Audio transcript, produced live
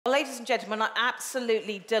Well, ladies and gentlemen, I'm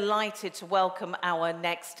absolutely delighted to welcome our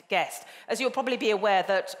next guest. As you'll probably be aware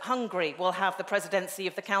that Hungary will have the presidency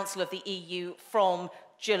of the Council of the EU from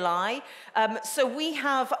July. So we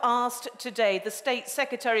have asked today the State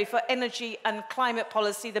Secretary for Energy and Climate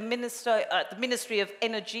Policy, the Ministry of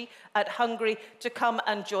Energy at Hungary, to come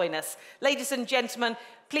and join us. Ladies and gentlemen,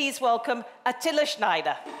 please welcome Attila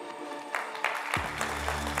Steiner.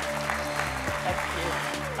 Thank you.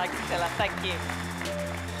 Thanks, Attila. Thank you.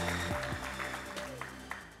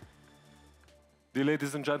 Dear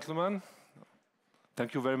ladies and gentlemen,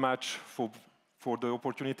 thank you very much for the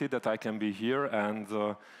opportunity that I can be here. And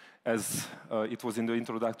as it was in the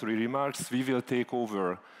introductory remarks, we will take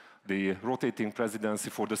over the rotating presidency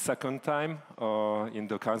for the second time in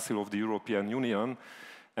the Council of the European Union.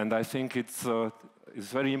 And I think it's a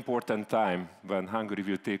very important time when Hungary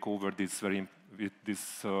will take over this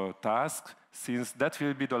task, since that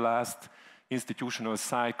will be the last institutional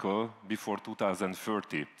cycle before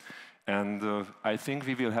 2030. And I think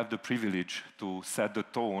we will have the privilege to set the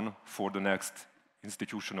tone for the next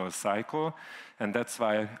institutional cycle. And that's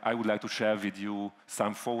why I would like to share with you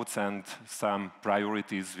some thoughts and some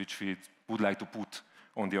priorities which we would like to put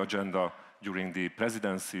on the agenda during the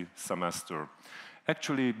presidency semester.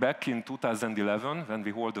 Actually, back in 2011, when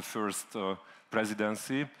we held the first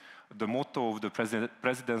presidency, the motto of the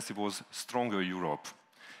presidency was Stronger Europe.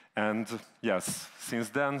 And yes, since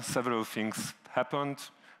then, several things happened.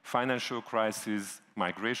 Financial crisis,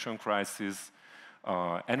 migration crisis,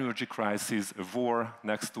 energy crisis, a war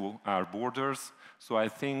next to our borders. So I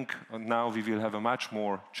think now we will have a much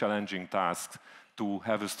more challenging task to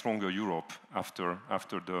have a stronger Europe after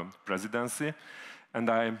the presidency. And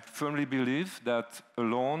I firmly believe that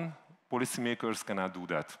alone, policymakers cannot do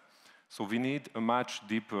that. So we need a much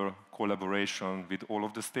deeper collaboration with all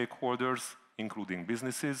of the stakeholders, including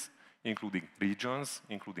businesses, including regions,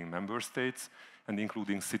 including member states, and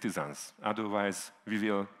including citizens. Otherwise, we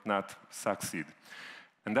will not succeed.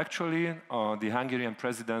 And actually, the Hungarian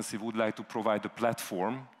presidency would like to provide a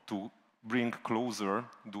platform to bring closer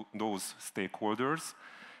those stakeholders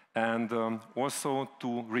and also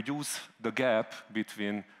to reduce the gap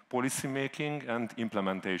between policymaking and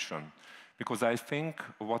implementation. Because I think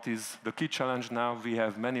what is the key challenge now, we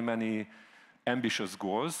have many ambitious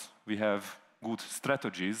goals, we have good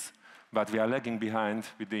strategies, but we are lagging behind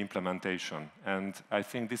with the implementation. And I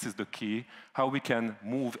think this is the key, how we can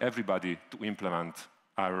move everybody to implement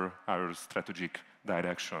our strategic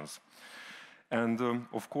directions. And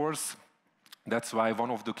of course, that's why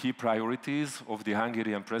one of the key priorities of the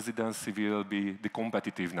Hungarian presidency will be the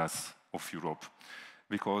competitiveness of Europe.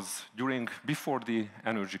 Because before the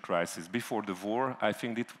energy crisis, before the war, I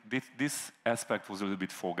think this aspect was a little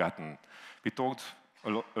bit forgotten. We talked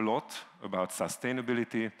a lot about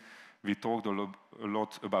sustainability. We talked a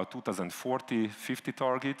lot about 2040-50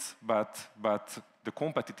 targets, but the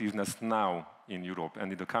competitiveness now in Europe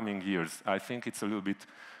and in the coming years, I think it's a little bit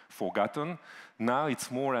forgotten. Now it's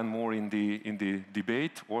more and more in the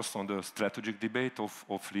debate, also on the strategic debate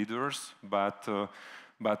of leaders, but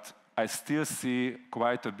I still see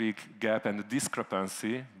quite a big gap and a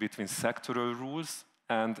discrepancy between sectoral rules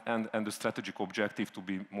and the strategic objective to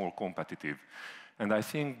be more competitive. And I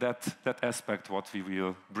think that aspect what we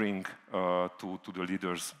will bring to the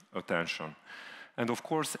leaders' attention. And of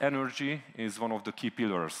course, energy is one of the key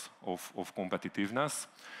pillars of competitiveness.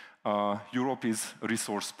 Europe is a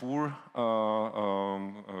resource-poor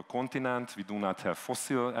continent. We do not have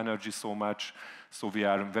fossil energy so much, so we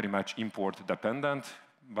are very much import-dependent,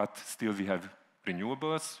 but still we have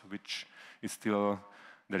renewables, which is still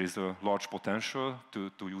there is a large potential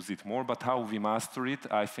to use it more, but how we master it,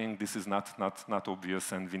 I think this is not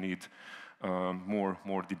obvious, and we need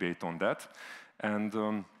more debate on that.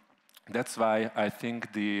 And that's why I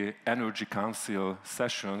think the Energy Council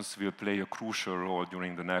sessions will play a crucial role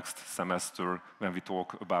during the next semester when we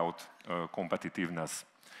talk about competitiveness.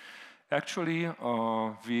 Actually,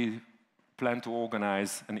 we plan to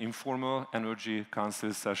organize an informal Energy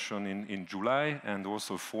Council session in July and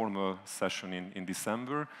also a formal session in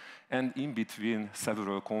December, and in between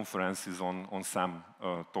several conferences on some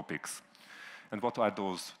topics. And what are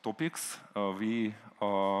those topics? We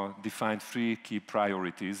defined 3 key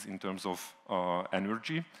priorities in terms of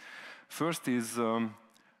energy. First is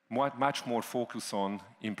much more focus on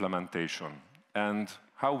implementation and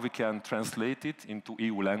how we can translate it into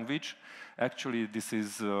EU language. Actually, this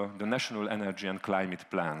is the national energy and climate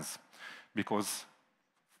plans, because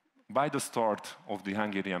by the start of the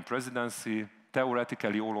Hungarian presidency,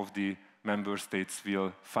 theoretically all of the member states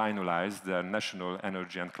will finalize their national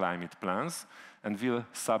energy and climate plans and will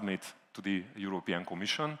submit to the European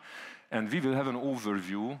Commission. And we will have an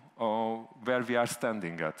overview of where we are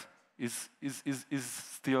standing at. Is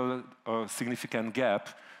still a significant gap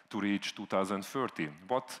to reach 2030?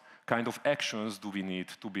 What kind of actions do we need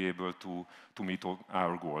to be able to meet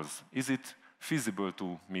our goals? Is it feasible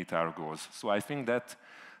to meet our goals? So I think that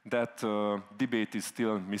debate is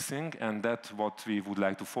still missing, and that's what we would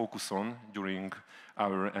like to focus on during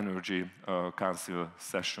our Energy Council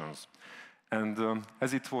sessions. And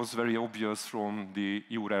as it was very obvious from the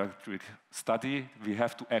EU electric study, we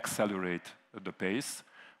have to accelerate the pace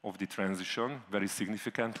of the transition very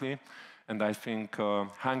significantly. And I think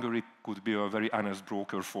Hungary could be a very honest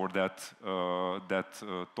broker for that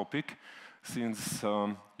topic, since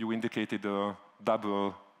you indicated a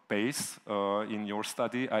double pace in your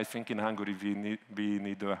study. I think in Hungary we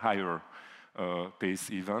need a higher pace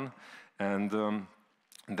even. And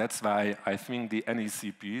that's why I think the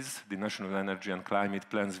NECPs, the National Energy and Climate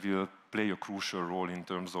Plans, will play a crucial role in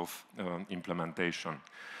terms of implementation.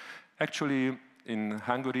 Actually, in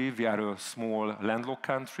Hungary, we are a small landlocked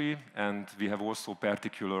country, and we have also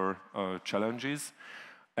particular challenges.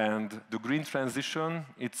 And the green transition,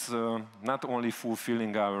 it's not only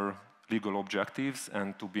fulfilling our legal objectives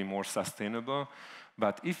and to be more sustainable,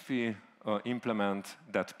 but if we implement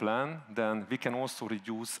that plan, then we can also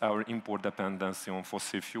reduce our import dependency on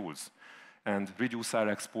fossil fuels and reduce our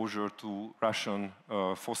exposure to Russian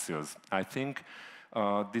fossils. I think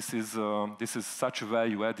this is such a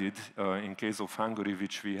value added in case of Hungary,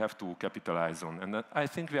 which we have to capitalize on. And I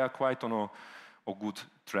think we are quite on a good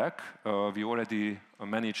track. We already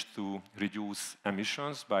managed to reduce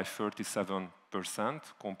emissions by 37%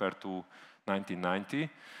 compared to 1990.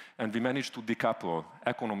 And we managed to decouple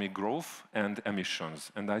economic growth and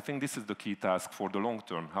emissions. And I think this is the key task for the long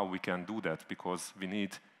term, how we can do that, because we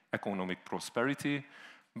need economic prosperity,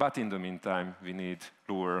 but in the meantime, we need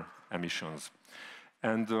lower emissions.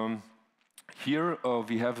 And here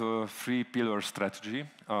we have a three-pillar strategy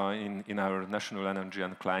in our National Energy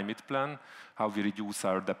and Climate Plan, how we reduce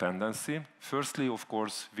our dependency. Firstly, of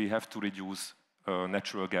course, we have to reduce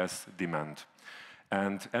natural gas demand.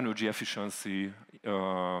 And energy efficiency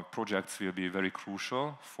projects will be very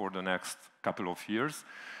crucial for the next couple of years.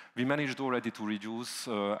 We managed already to reduce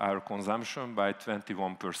our consumption by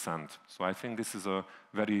 21%. So I think this is a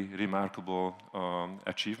very remarkable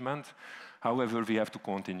achievement. However, we have to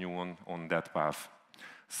continue on that path.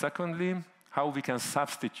 Secondly, how we can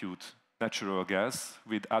substitute natural gas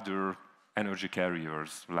with other energy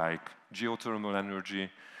carriers like geothermal energy,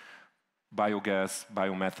 biogas,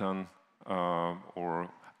 biomethane, or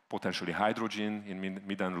potentially hydrogen in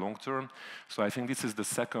mid and long term. So I think this is the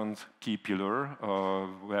second key pillar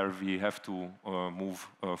where we have to move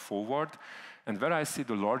forward. And where I see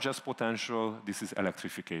the largest potential, this is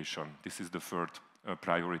electrification. This is the third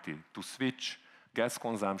priority, to switch gas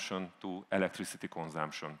consumption to electricity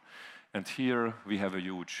consumption. And here we have a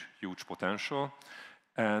huge potential.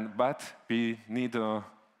 But we need an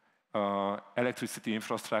electricity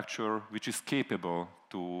infrastructure which is capable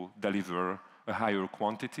to deliver a higher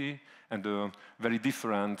quantity and very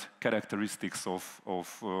different characteristics of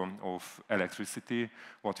electricity,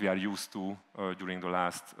 what we are used to during the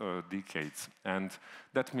last decades. And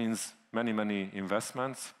that means many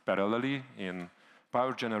investments parallelly in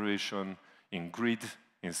power generation, in grid,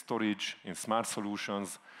 in storage, in smart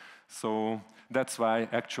solutions. So that's why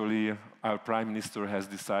actually our Prime Minister has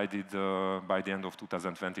decided by the end of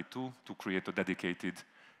 2022 to create a dedicated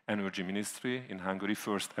energy ministry in Hungary,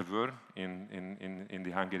 first ever in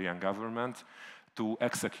the Hungarian government, to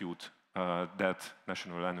execute that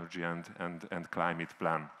national energy and climate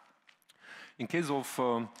plan. In case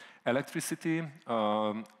of electricity,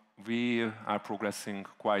 we are progressing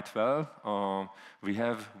quite well. We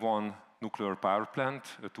have one nuclear power plant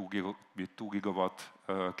with 2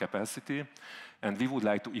 gigawatt capacity, and we would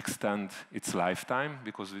like to extend its lifetime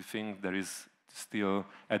because we think there is still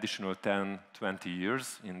additional 10-20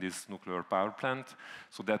 years in this nuclear power plant.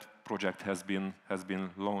 So that project has been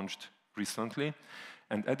launched recently.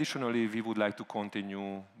 And additionally, we would like to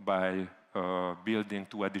continue by building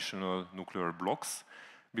 2 additional nuclear blocks,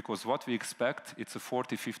 because what we expect, it's a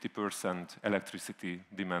 40-50% electricity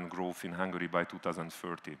demand growth in Hungary by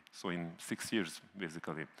 2030. So in 6 years,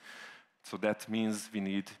 basically. So that means we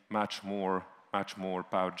need much more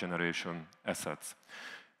power generation assets.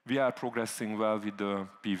 We are progressing well with the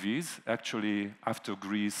PVs. Actually, after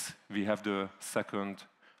Greece, we have the second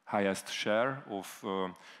highest share of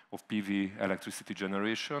PV electricity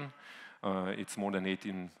generation. It's more than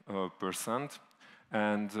 18%.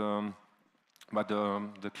 But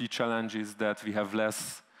the key challenge is that we have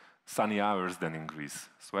less sunny hours than in Greece.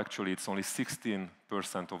 So actually it's only 16%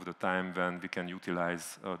 of the time when we can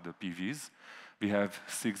utilize the PVs. We have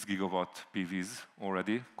 6 gigawatt PVs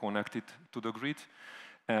already connected to the grid.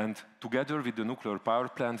 And together with the nuclear power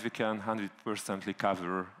plant, we can 100%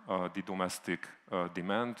 cover the domestic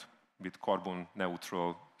demand with carbon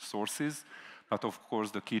neutral sources. But of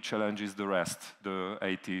course, the key challenge is the rest, the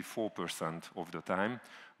 84% of the time,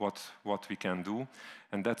 what we can do.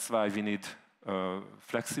 And that's why we need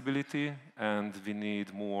flexibility, and we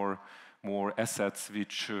need more assets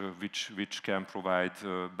which can provide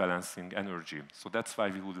balancing energy. So that's why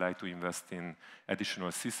we would like to invest in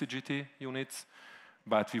additional CCGT units,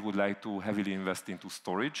 but we would like to heavily invest into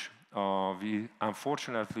storage. We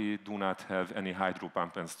unfortunately do not have any hydro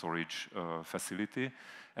pump and storage facility,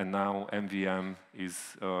 and now MVM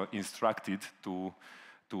is instructed to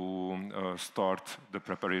start the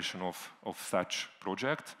preparation of such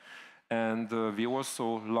project. And we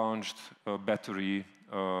also launched a battery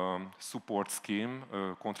support scheme,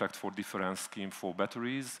 a contract for difference scheme for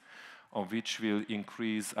batteries, which will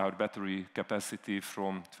increase our battery capacity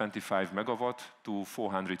from 25 megawatt to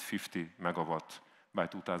 450 megawatt by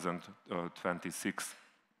 2026.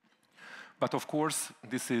 But of course,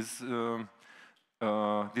 this is a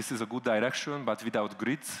good direction, but without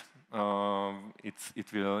grids,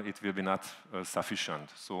 it will be not sufficient.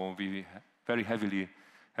 So we very heavily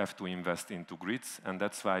have to invest into grids, and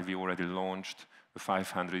that's why we already launched a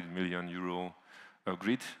 500 million euro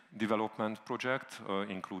grid development project,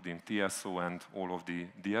 including TSO and all of the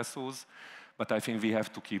DSOs. But I think we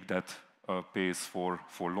have to keep that pace for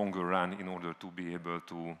longer run in order to be able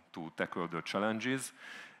to tackle the challenges.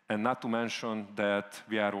 And not to mention that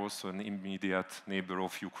we are also an immediate neighbor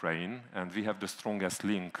of Ukraine, and we have the strongest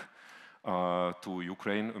link to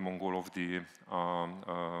Ukraine among all of the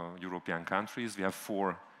European countries. We have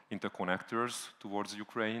 4 interconnectors towards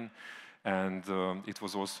Ukraine, and it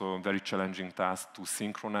was also a very challenging task to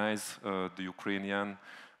synchronize the Ukrainian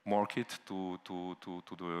market to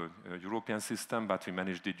the European system, but we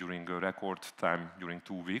managed it during a record time, during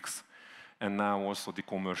 2 weeks. And now also the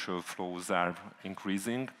commercial flows are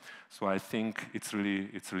increasing. So I think it's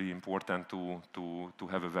really important to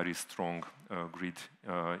have a very strong grid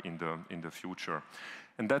in the future.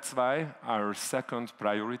 And that's why our second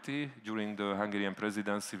priority during the Hungarian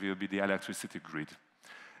presidency will be the electricity grid.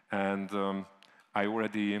 And I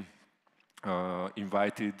already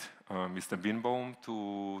invited Mr. Birnbaum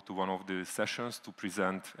to one of the sessions to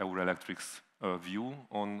present Eurelectric's view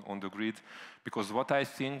on the grid, because what I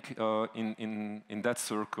think in that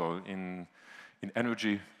circle, in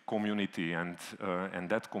energy community and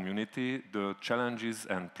that community, the challenges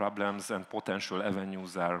and problems and potential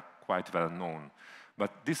avenues are quite well known.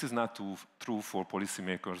 But this is not true for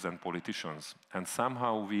policymakers and politicians. And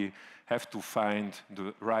somehow we have to find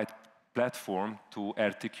the right platform to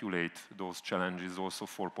articulate those challenges also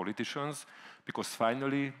for politicians, because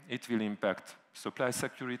finally it will impact supply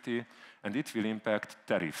security, and it will impact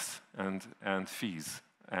tariffs and fees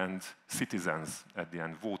and citizens at the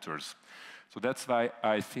end, voters. So that's why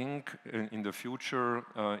I think in the future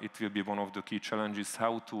it will be one of the key challenges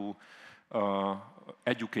how to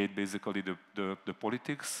educate basically the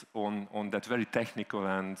politics on that very technical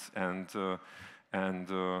and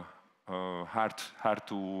hard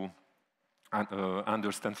to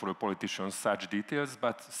understand for a politician such details,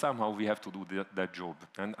 but somehow we have to do that job.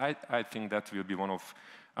 And I think that will be one of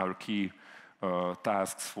our key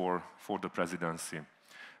tasks for the presidency.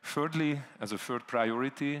 Thirdly, as a third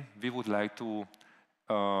priority, we would like to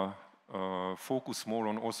focus more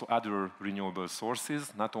on also other renewable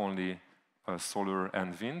sources, not only solar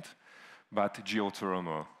and wind, but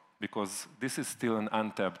geothermal, because this is still an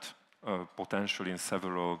untapped potential in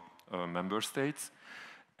several member states.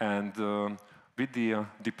 And with the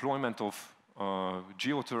deployment of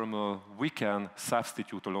geothermal, we can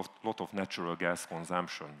substitute a lot of natural gas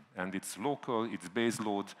consumption. And it's local, it's base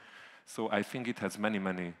load, so I think it has many,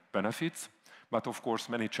 many benefits, but of course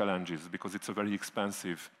many challenges, because it's a very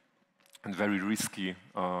expensive and very risky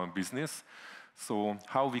business. So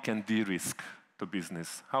how we can de-risk the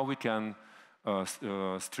business, how we can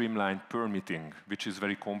streamline permitting, which is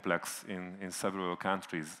very complex in several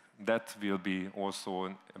countries. That will be also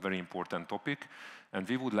a very important topic. And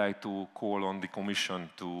we would like to call on the Commission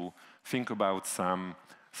to think about some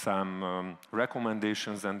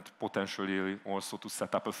recommendations and potentially also to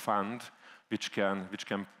set up a fund which can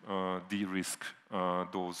de-risk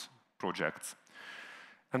those projects.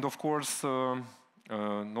 And of course,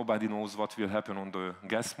 nobody knows what will happen on the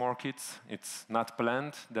gas markets. It's not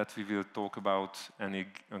planned that we will talk about any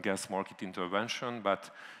gas market intervention, but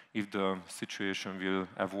if the situation will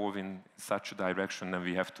evolve in such a direction, then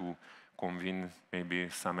we have to convene maybe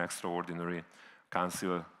some extraordinary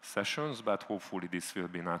council sessions, but hopefully this will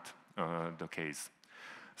be not the case.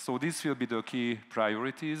 So these will be the key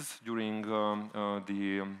priorities during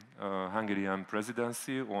the Hungarian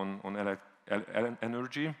presidency on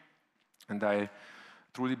energy. And I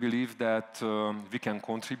truly believe that we can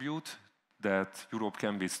contribute, that Europe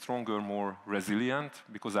can be stronger, more resilient,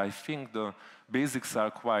 because I think the basics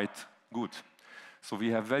are quite good. So we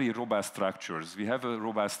have very robust structures. We have a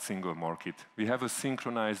robust single market. We have a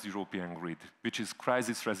synchronized European grid, which is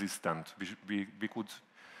crisis resistant. We could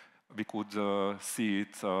see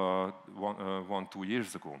it 1-2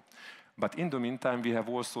 years ago. But in the meantime, we have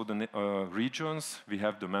also the regions, we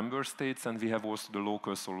have the member states, and we have also the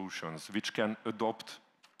local solutions, which can adopt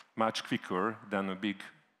much quicker than a big,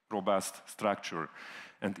 robust structure.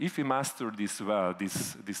 And if we master this well,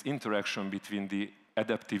 this interaction between the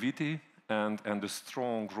adaptivity and the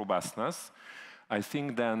strong robustness, I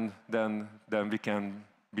think then we can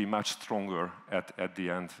be much stronger at the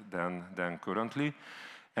end than currently.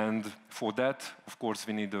 And for that, of course,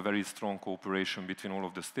 we need a very strong cooperation between all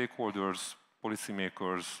of the stakeholders,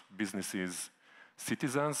 policymakers, businesses,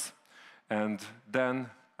 citizens. And then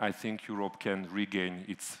I think Europe can regain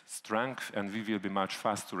its strength, and we will be much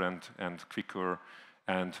faster and quicker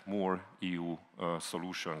and more EU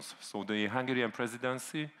solutions. So the Hungarian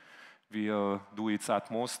presidency will do its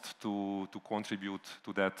utmost to contribute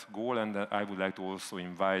to that goal, and I would like to also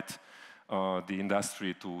invite the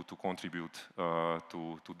industry to contribute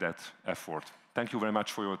to that effort. Thank you very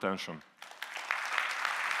much for your attention.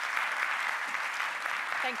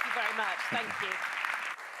 Thank you very much. Thank you.